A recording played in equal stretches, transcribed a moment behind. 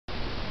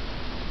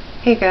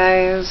Hey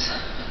guys,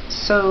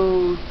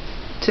 so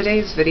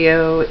today's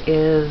video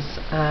is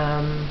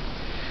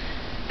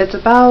it's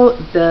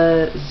about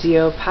the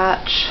Zio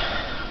patch.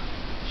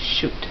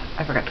 Shoot,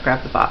 I forgot to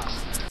grab the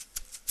box.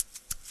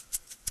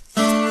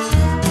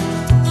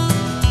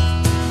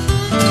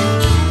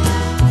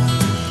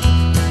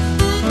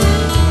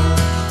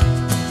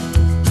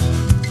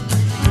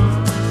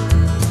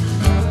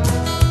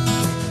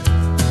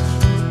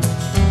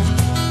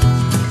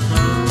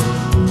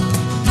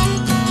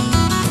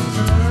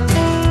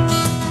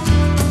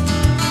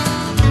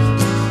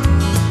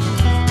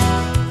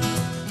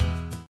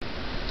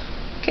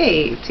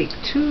 Okay, take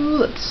two,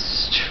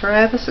 let's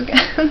try this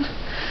again.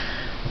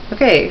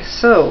 Okay,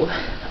 so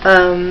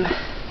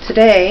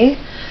today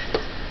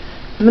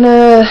I'm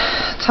gonna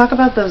talk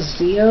about the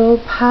Zio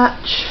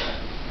patch.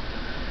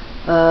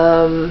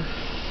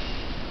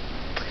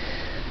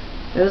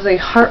 It is a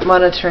heart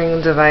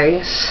monitoring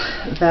device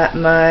that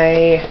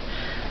my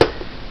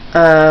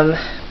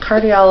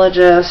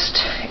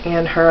cardiologist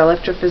and her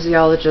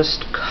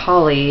electrophysiologist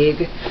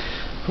colleague,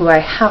 who I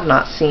have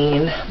not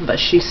seen, but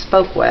she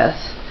spoke with,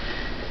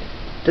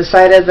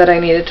 decided that I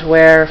needed to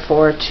wear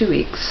for 2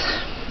 weeks.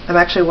 I'm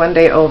actually 1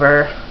 day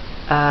over.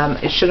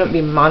 It shouldn't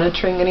be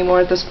monitoring anymore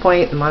at this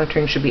point. The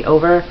monitoring should be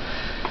over.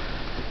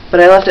 But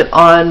I left it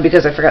on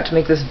because I forgot to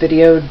make this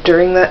video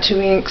during that 2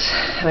 weeks,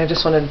 and I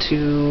just wanted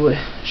to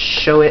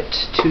show it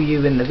to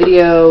you in the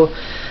video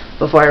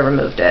before I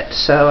removed it.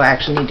 So I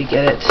actually need to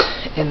get it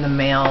in the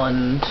mail,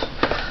 and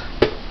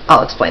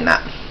I'll explain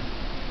that.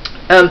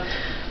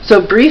 So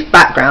brief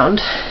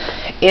background.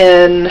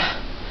 In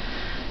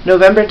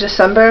November,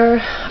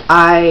 December,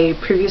 I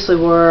previously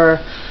wore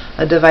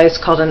a device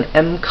called an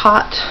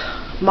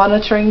MCOT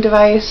monitoring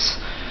device.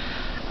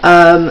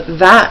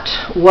 That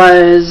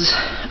was,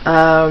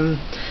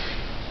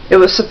 it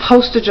was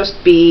supposed to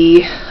just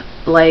be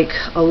like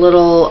a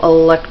little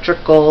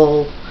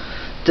electrical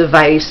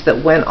device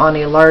that went on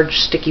a large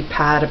sticky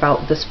pad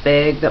about this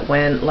big that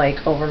went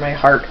like over my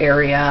heart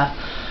area.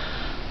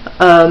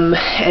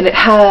 And it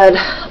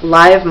had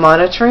live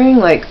monitoring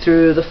like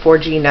through the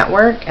 4G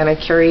network, and I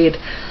carried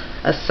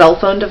a cell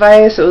phone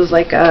device. It was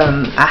like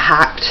a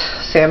hacked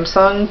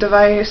Samsung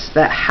device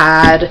that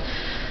had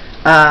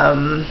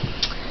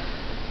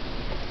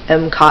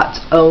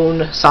MCOT's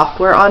own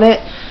software on it.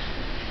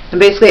 And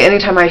basically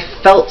anytime I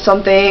felt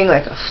something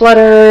like a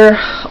flutter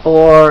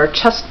or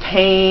chest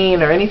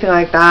pain or anything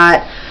like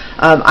that,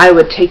 I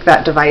would take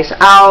that device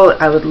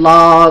out, I would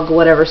log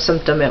whatever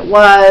symptom it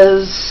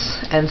was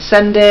and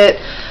send it.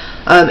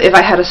 If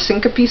I had a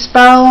syncope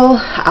spell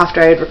after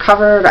I had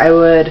recovered, I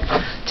would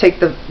take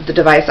the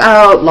device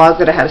out, log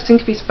that I had a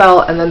syncope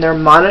spell, and then their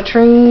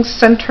monitoring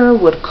center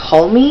would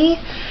call me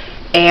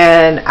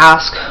and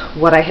ask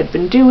what I had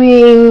been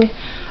doing,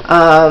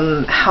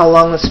 how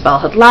long the spell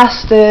had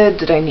lasted,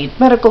 did I need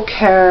medical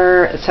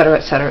care, etc.,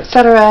 etc.,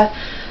 etc.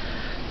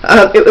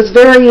 It was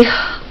very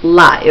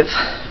live.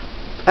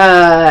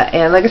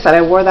 And like I said,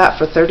 I wore that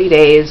for 30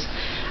 days.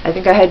 I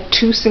think I had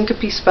 2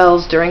 syncope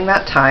spells during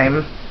that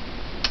time.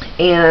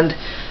 And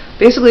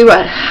basically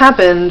what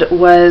happened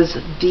was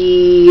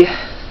the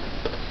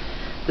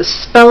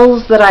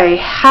spells that I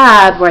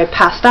had where I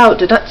passed out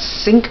did not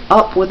sync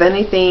up with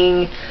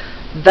anything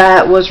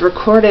that was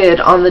recorded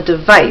on the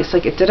device.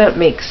 Like, it didn't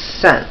make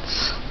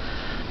sense.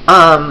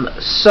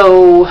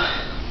 So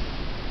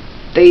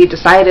they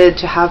decided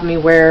to have me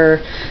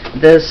wear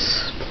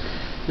this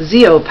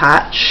Zio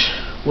patch,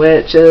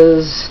 which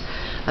is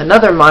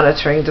another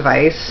monitoring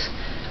device.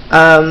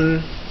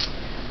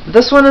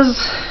 This one is,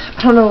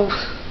 I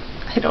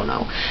don't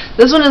know.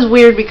 This one is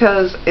weird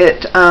because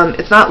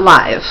it's not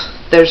live.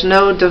 There's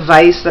no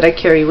device that I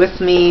carry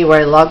with me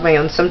where I log my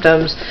own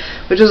symptoms,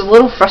 which is a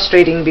little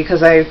frustrating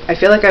because I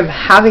feel like I'm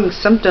having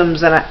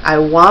symptoms and I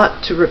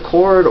want to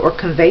record or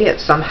convey it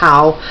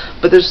somehow,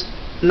 but there's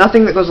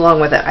nothing that goes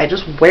along with it. I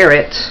just wear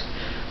it.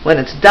 When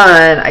it's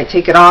done, I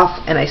take it off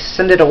and I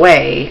send it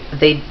away.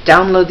 They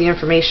download the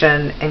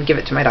information and give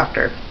it to my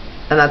doctor,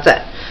 and that's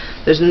it.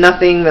 There's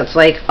nothing that's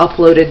like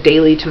uploaded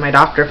daily to my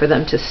doctor for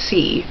them to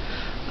see.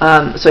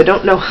 So I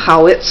don't know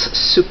how it's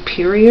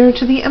superior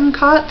to the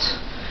MCOT,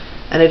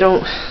 and I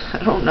don't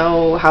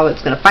know how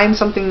it's going to find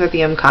something that the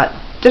MCOT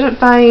didn't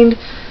find.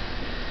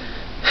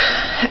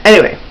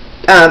 Anyway,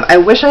 I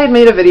wish I had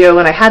made a video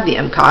when I had the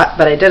MCOT,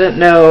 but I didn't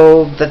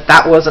know that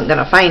that wasn't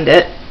going to find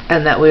it,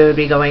 and that we would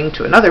be going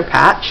to another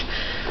patch.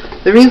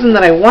 The reason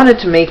that I wanted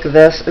to make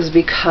this is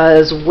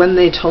because when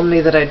they told me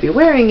that I'd be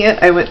wearing it,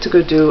 I went to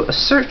go do a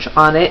search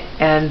on it,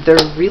 and there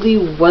really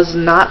was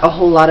not a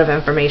whole lot of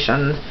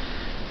information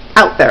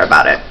out there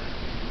about it.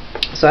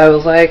 So I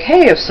was like,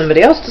 hey, if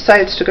somebody else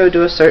decides to go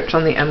do a search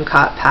on the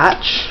MCOT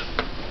patch,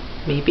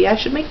 maybe I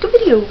should make a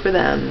video for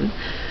them.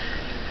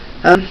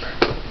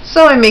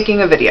 So I'm making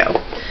a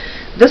video.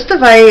 This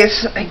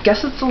device, I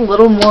guess it's a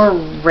little more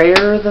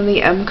rare than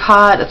the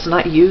MCOT. It's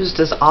not used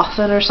as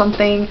often or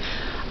something.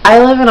 I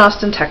live in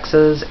Austin,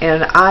 Texas,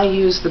 and I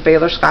use the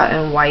Baylor Scott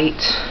 &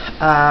 White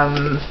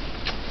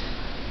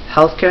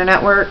healthcare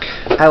network.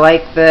 I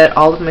like that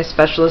all of my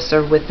specialists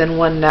are within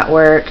one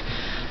network.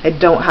 I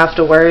don't have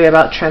to worry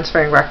about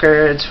transferring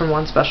records from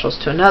one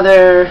specialist to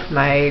another.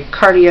 My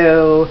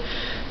cardio,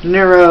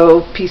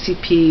 neuro,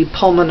 PCP,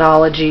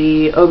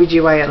 pulmonology,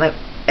 OBGYN, like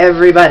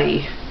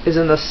everybody is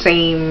in the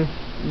same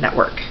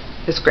network.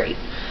 It's great.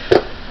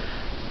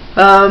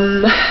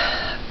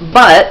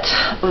 But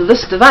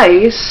this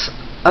device,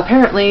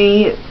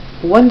 apparently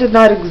one did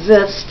not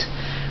exist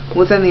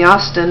within the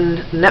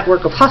Austin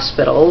network of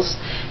hospitals,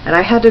 and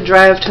I had to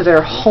drive to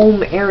their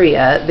home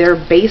area. They're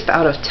based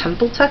out of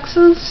Temple,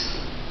 Texas,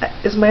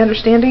 is my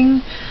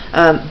understanding.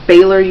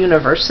 Baylor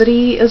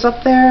University is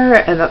up there,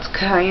 and that's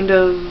kind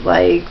of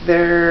like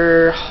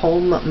their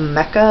home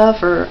mecca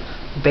for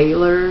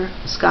Baylor,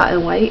 Scott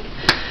and White.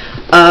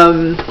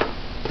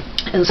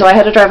 And so I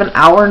had to drive an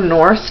hour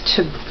north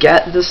to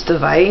get this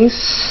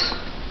device.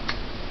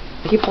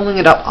 I keep holding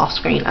it up off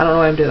screen. I don't know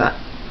why I'm doing that.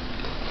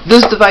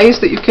 This device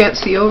that you can't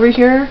see over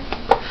here.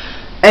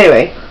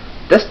 Anyway,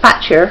 this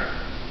patch here,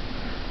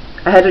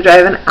 I had to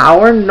drive an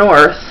hour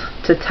north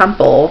to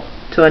Temple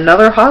to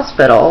another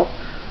hospital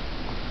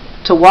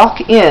to walk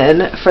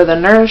in for the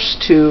nurse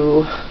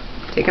to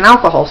take an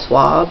alcohol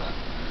swab,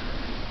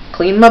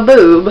 clean my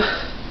boob,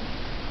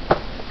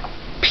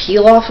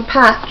 peel off a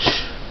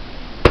patch,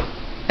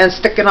 and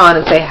stick it on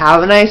and say,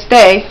 "Have a nice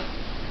day."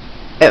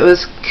 It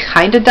was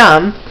kind of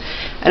dumb,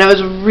 and it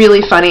was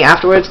really funny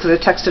afterwards because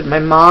I texted my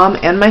mom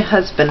and my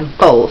husband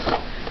both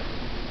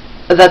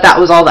that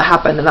was all that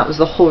happened, and that was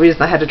the whole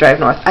reason I had to drive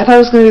north. I thought it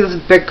was going to be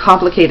this big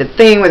complicated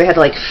thing where they had to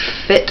like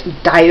fit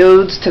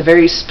diodes to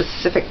very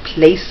specific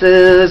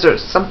places or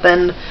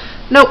something.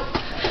 Nope.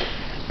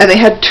 And they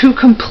had two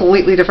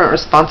completely different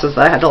responses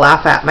that I had to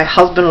laugh at. My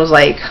husband was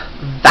like,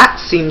 "That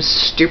seems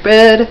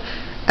stupid,"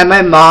 and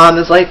my mom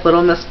is like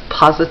Little Miss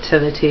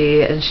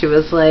Positivity, and she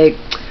was like,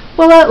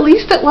 "Well, at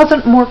least it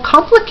wasn't more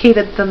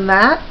complicated than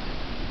that."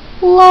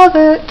 Love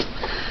it.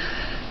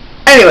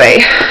 Anyway,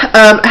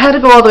 I had to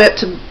go all the way up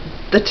to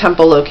the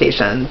Temple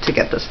location to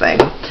get this thing.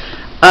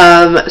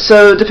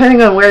 So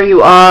depending on where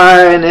you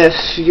are and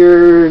if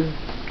your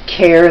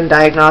care and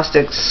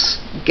diagnostics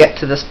get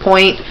to this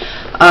point,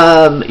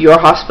 your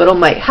hospital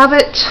might have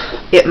it.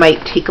 It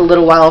might take a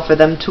little while for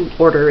them to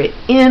order it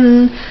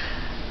in.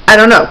 I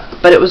don't know,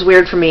 but it was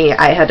weird for me.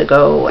 I had to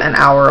go an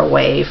hour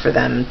away for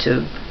them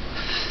to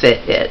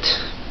fit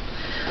it.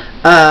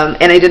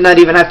 And I did not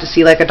even have to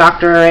see like a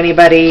doctor or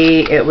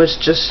anybody. It was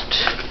just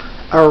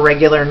a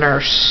regular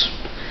nurse.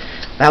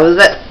 That was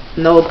it.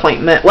 No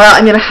appointment. Well,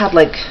 I mean, I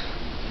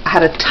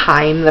had a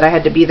time that I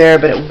had to be there,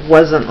 but it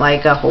wasn't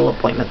like a whole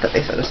appointment that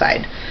they set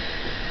aside.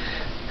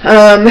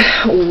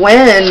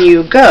 When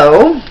you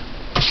go,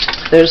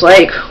 there's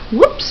like,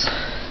 whoops,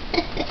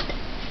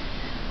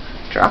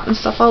 dropping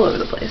stuff all over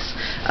the place.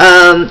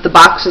 The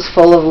box is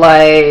full of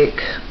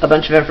like a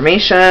bunch of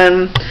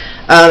information.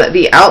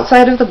 The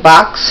outside of the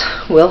box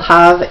will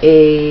have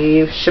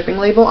a shipping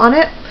label on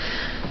it.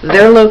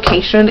 Their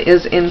location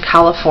is in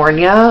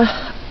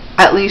California.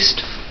 At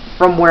least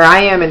from where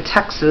I am in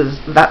Texas,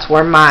 that's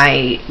where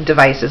my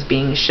device is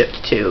being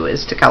shipped to,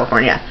 is to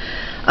California.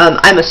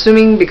 I'm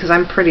assuming because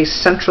I'm pretty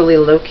centrally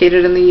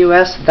located in the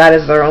US, that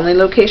is their only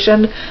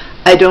location.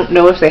 I don't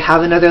know if they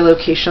have another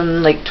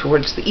location like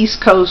towards the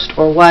East Coast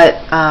or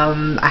what.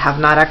 I have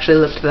not actually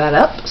looked that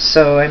up,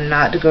 so I'm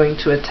not going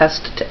to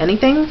attest to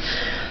anything.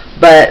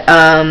 But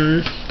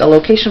the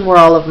location where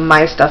all of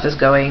my stuff is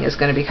going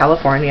to be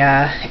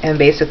California, and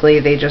basically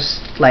they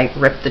just like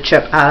rip the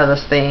chip out of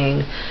this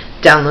thing,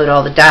 download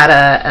all the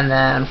data, and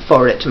then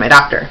forward it to my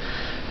doctor.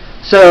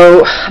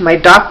 So my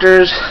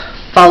doctor's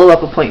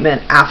follow-up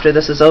appointment after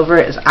this is over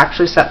is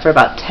actually set for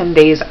about 10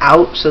 days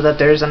out, so that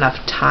there's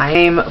enough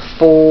time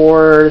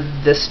for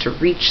this to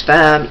reach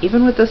them,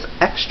 even with this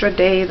extra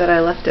day that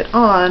I left it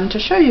on to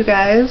show you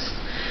guys.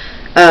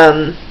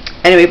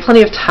 Anyway,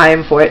 plenty of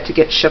time for it to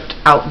get shipped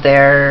out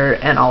there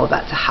and all of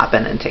that to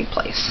happen and take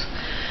place.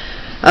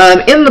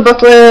 In the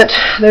booklet,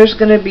 there's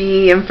going to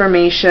be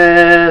information.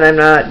 I'm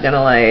not going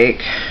to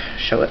like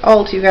show it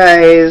all to you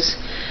guys,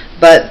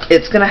 but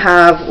it's going to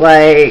have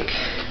like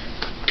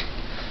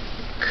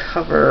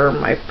cover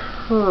my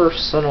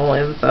personal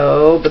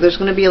info, but there's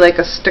going to be like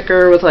a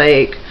sticker with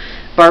like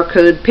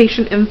barcode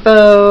patient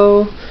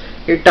info,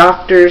 your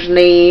doctor's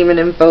name and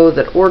info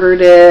that ordered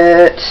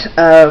it,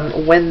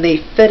 when they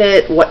fit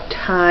it, what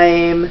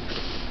time,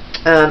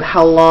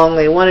 how long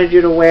they wanted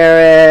you to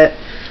wear it,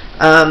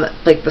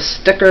 like the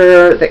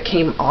sticker that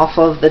came off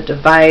of the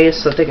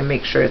device so that they can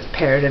make sure it's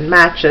paired and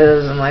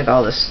matches, and like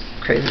all this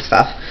crazy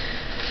stuff.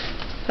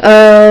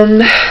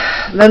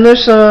 Then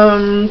there's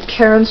some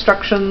care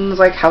instructions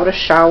like how to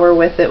shower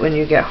with it when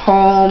you get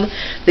home.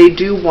 They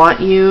do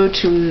want you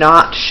to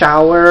not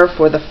shower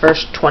for the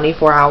first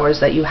 24 hours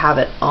that you have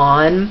it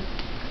on.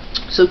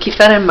 So keep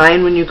that in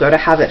mind when you go to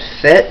have it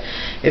fit.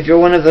 If you're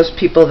one of those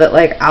people that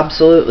like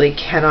absolutely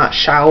cannot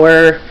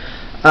shower,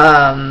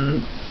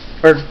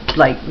 or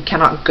like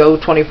cannot go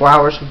 24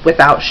 hours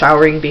without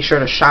showering, be sure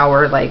to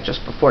shower like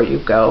just before you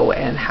go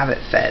and have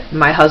it fit.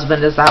 My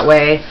husband is that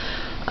way.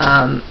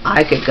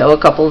 I could go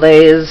a couple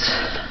days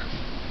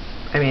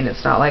I mean,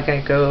 it's not like I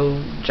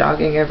go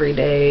jogging every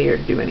day or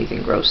do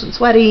anything gross and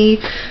sweaty,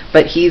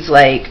 but he's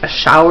like, a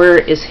shower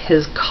is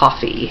his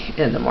coffee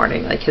in the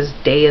morning. Like, his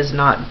day is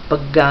not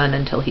begun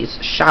until he's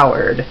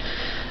showered.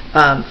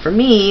 For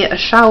me, a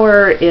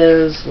shower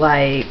is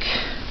like,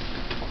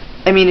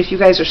 I mean, if you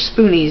guys are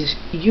spoonies,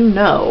 you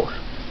know,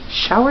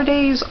 shower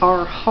days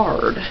are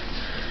hard.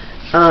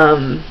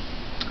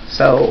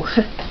 So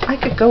I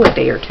could go a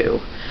day or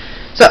two.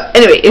 So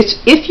anyway, it's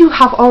if you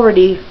have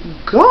already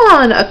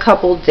gone a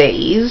couple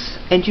days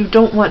and you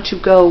don't want to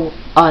go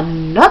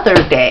another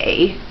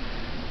day,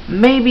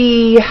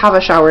 maybe have a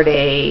shower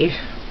day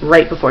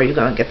right before you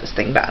go and get this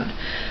thing done.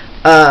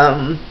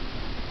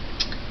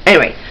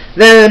 Anyway,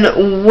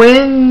 then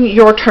when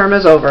your term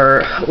is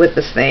over with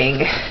this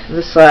thing,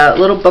 this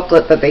little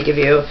booklet that they give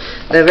you,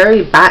 the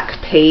very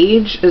back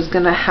page is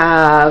going to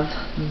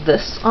have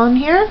this on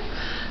here.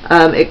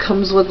 It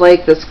comes with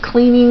like this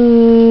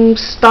cleaning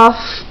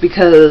stuff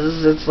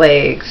because it's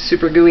like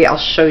super gooey. I'll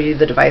show you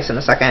the device in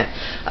a second.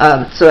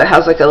 So it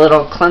has like a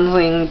little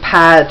cleansing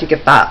pad to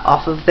get that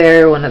off of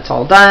there when it's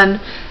all done,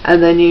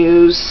 and then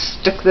you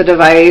stick the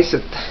device.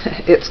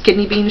 It's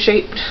kidney bean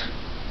shaped,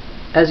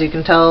 as you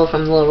can tell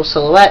from the little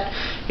silhouette.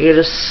 You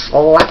just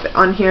slap it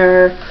on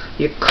here,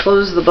 you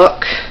close the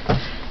book,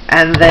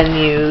 and then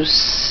you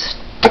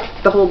stick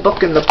the whole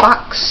book in the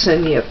box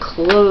and you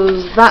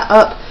close that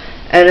up.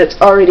 And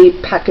it's already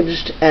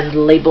packaged and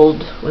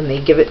labeled when they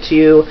give it to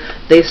you.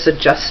 They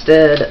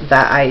suggested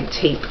that I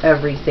tape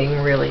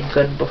everything really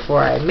good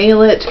before I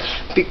mail it,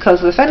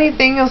 because if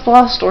anything is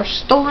lost or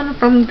stolen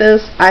from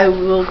this, I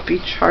will be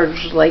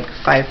charged like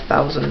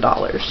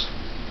 $5,000.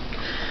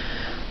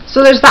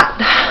 So there's that.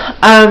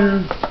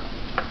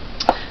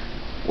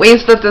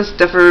 Ways that this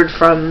differed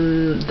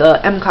from the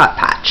MCOT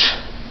patch.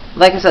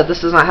 Like I said,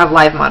 this does not have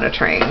live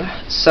monitoring,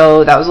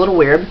 so that was a little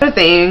weird. Another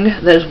thing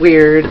that is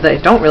weird that I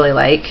don't really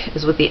like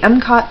is with the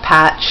MCOT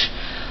patch,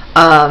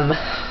 and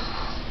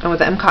with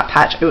the MCOT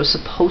patch, it was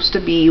supposed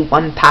to be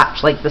one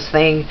patch like this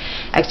thing,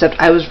 except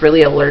I was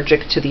really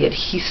allergic to the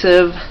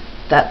adhesive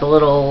that the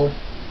little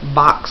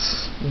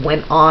box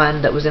went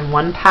on that was in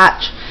one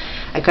patch.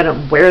 I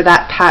couldn't wear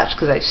that patch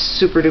because I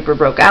super duper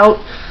broke out.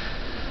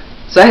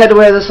 So I had to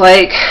wear this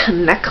like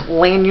neck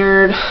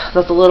lanyard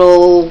that the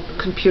little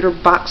computer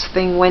box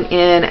thing went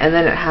in, and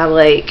then it had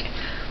like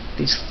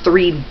these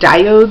 3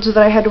 diodes that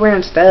I had to wear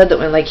instead that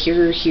went like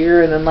here,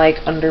 here, and then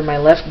like under my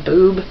left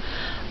boob.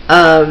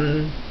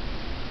 And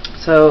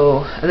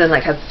then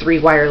like had 3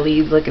 wire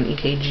leads like an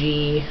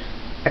EKG,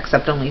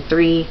 except only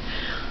 3.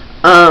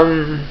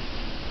 I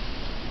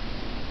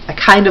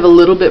kind of a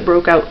little bit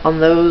broke out on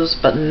those,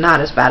 but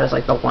not as bad as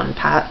like the one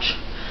patch.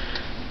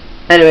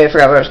 Anyway, I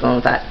forgot where I was going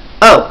with that.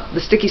 Oh, the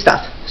sticky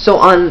stuff. So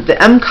on the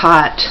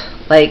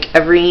MCOT, like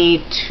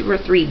every 2 or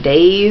 3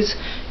 days,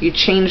 you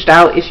changed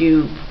out. If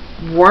you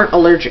weren't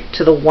allergic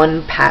to the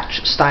one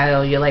patch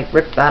style, you like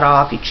ripped that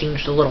off, you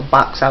changed the little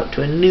box out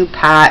to a new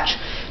patch.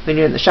 When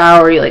you're in the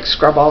shower, you like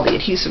scrub all the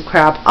adhesive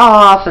crap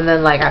off, and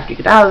then like after you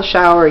get out of the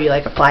shower, you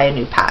like apply a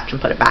new patch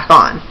and put it back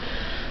on.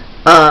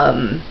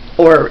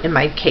 Or in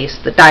my case,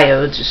 the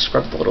diodes, you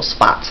scrub the little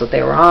spots that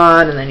they were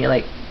on, and then you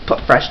like put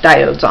fresh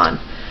diodes on.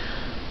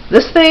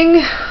 This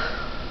thing,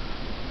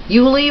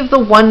 you leave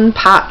the one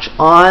patch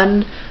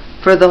on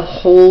for the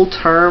whole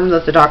term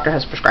that the doctor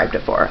has prescribed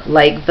it for.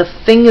 Like, the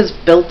thing is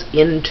built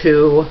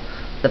into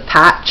the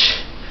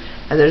patch,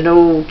 and there's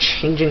no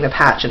changing the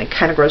patch, and it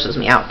kind of grosses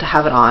me out to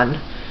have it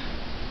on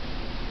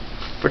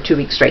for 2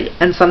 weeks straight.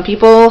 And some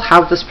people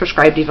have this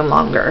prescribed even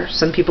longer.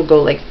 Some people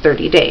go like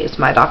 30 days.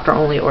 My doctor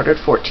only ordered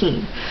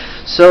 14.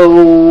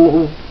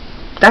 So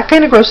that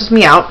kind of grosses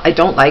me out. I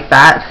don't like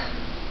that.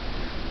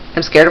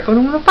 I'm scared of what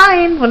I'm going to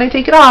find when I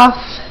take it off.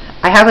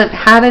 I haven't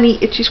had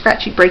any itchy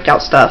scratchy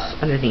breakout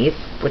stuff underneath,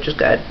 which is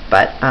good,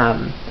 but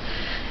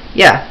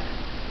yeah,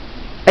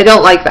 I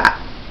don't like that.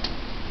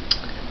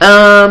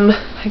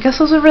 I guess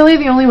those are really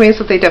the only ways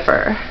that they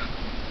differ.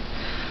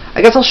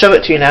 I guess I'll show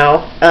it to you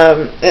now.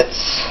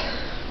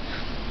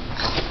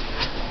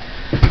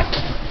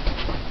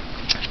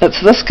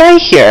 It's this guy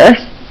here.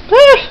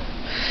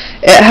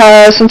 It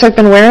has, since I've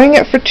been wearing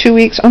it for 2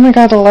 weeks, oh my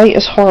god, the light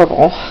is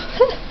horrible.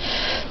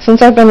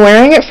 Since I've been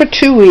wearing it for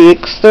 2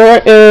 weeks,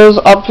 there is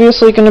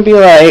obviously going to be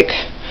like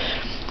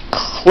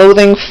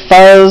clothing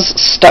fuzz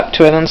stuck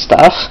to it and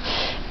stuff.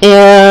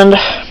 And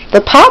the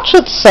patch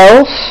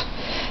itself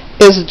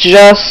is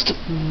just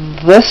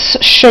this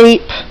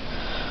shape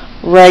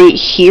right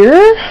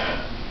here,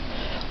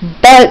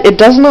 but it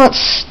does not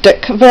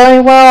stick very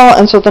well,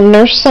 and so the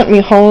nurse sent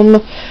me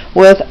home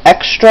with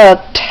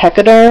extra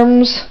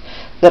tegaderms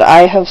that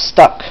I have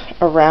stuck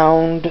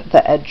around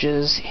the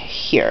edges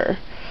here.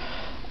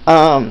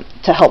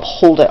 To help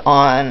hold it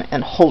on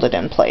and hold it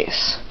in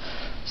place.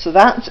 So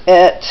that's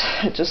it.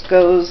 It just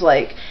goes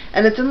like,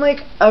 and it's in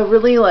like a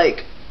really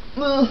like,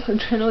 I'm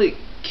trying to like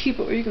keep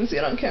it where you can see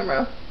it on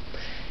camera.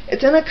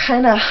 It's in a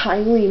kind of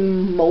highly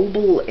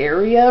mobile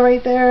area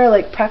right there,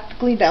 like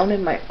practically down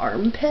in my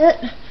armpit.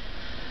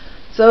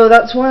 So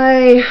that's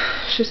why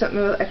she sent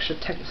me with extra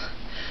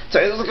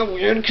Sorry, there's like a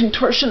weird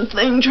contortion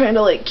thing trying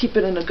to like keep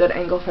it in a good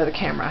angle for the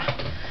camera.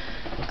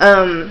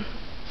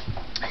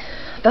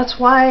 That's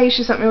why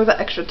she sent me with the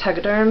extra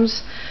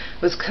Tegaderms,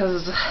 was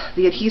because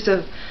the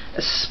adhesive,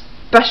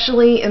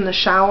 especially in the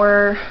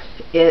shower,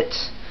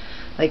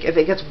 like if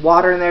it gets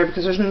water in there,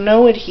 because there's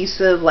no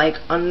adhesive like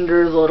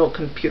under the little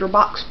computer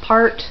box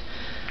part,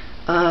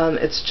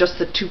 it's just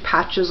the two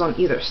patches on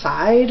either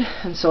side,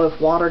 and so if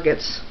water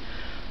gets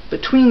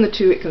between the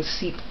two, it can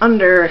seep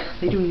under.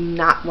 They do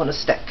not want to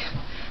stick.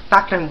 In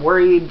fact, I'm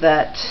worried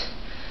that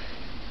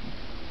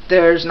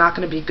there's not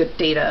going to be good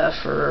data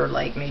for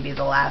like maybe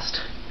the last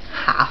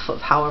half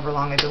of however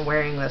long I've been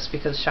wearing this,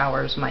 because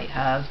showers might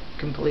have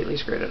completely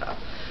screwed it up.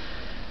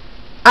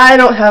 I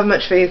don't have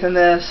much faith in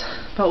this,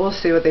 but we'll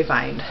see what they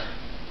find.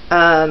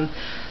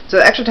 So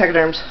the extra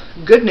Tegaderms,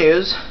 good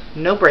news,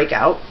 no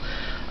breakout.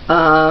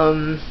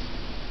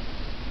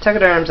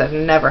 Tegaderms I've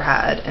never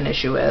had an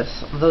issue with.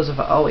 Those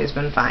have always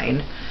been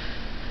fine.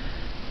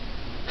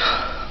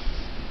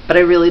 But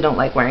I really don't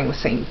like wearing the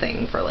same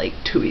thing for like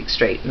 2 weeks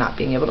straight, not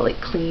being able to like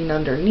clean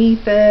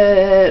underneath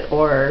it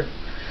or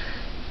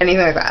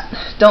anything like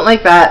that. Don't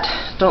like that.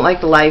 Don't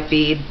like the live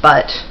feed,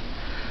 but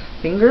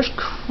fingers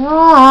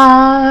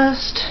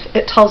crossed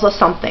it tells us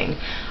something.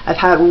 I've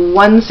had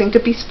one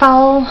syncope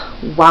spell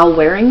while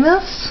wearing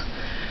this.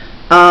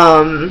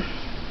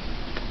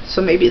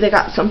 So maybe they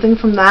got something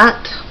from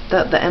that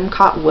the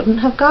MCOT wouldn't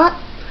have got.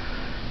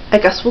 I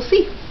guess we'll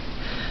see.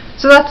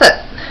 So that's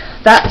it.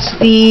 That's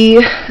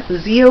the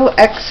Zio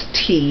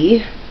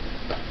XT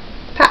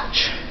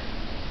patch.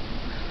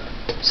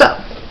 So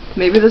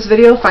maybe this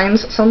video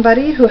finds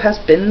somebody who has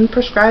been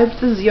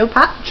prescribed the Zio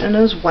patch and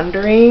is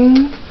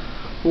wondering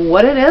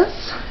what it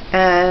is,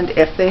 and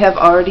if they have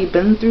already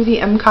been through the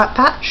MCOT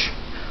patch,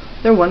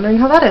 they're wondering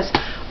how that is.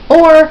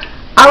 Or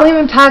I'll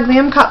even tag the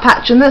MCOT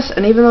patch in this,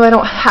 and even though I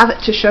don't have it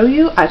to show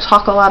you, I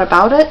talk a lot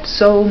about it,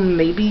 so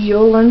maybe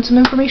you'll learn some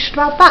information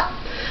about that.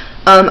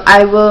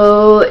 I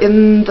will,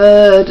 in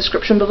the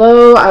description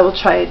below, I will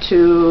try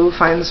to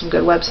find some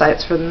good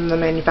websites for the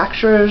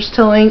manufacturers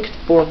to link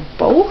for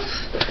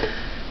both.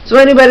 So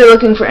anybody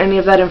looking for any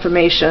of that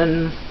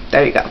information,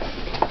 there you go.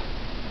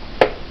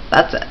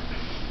 That's it.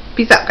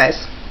 Peace out,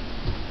 guys.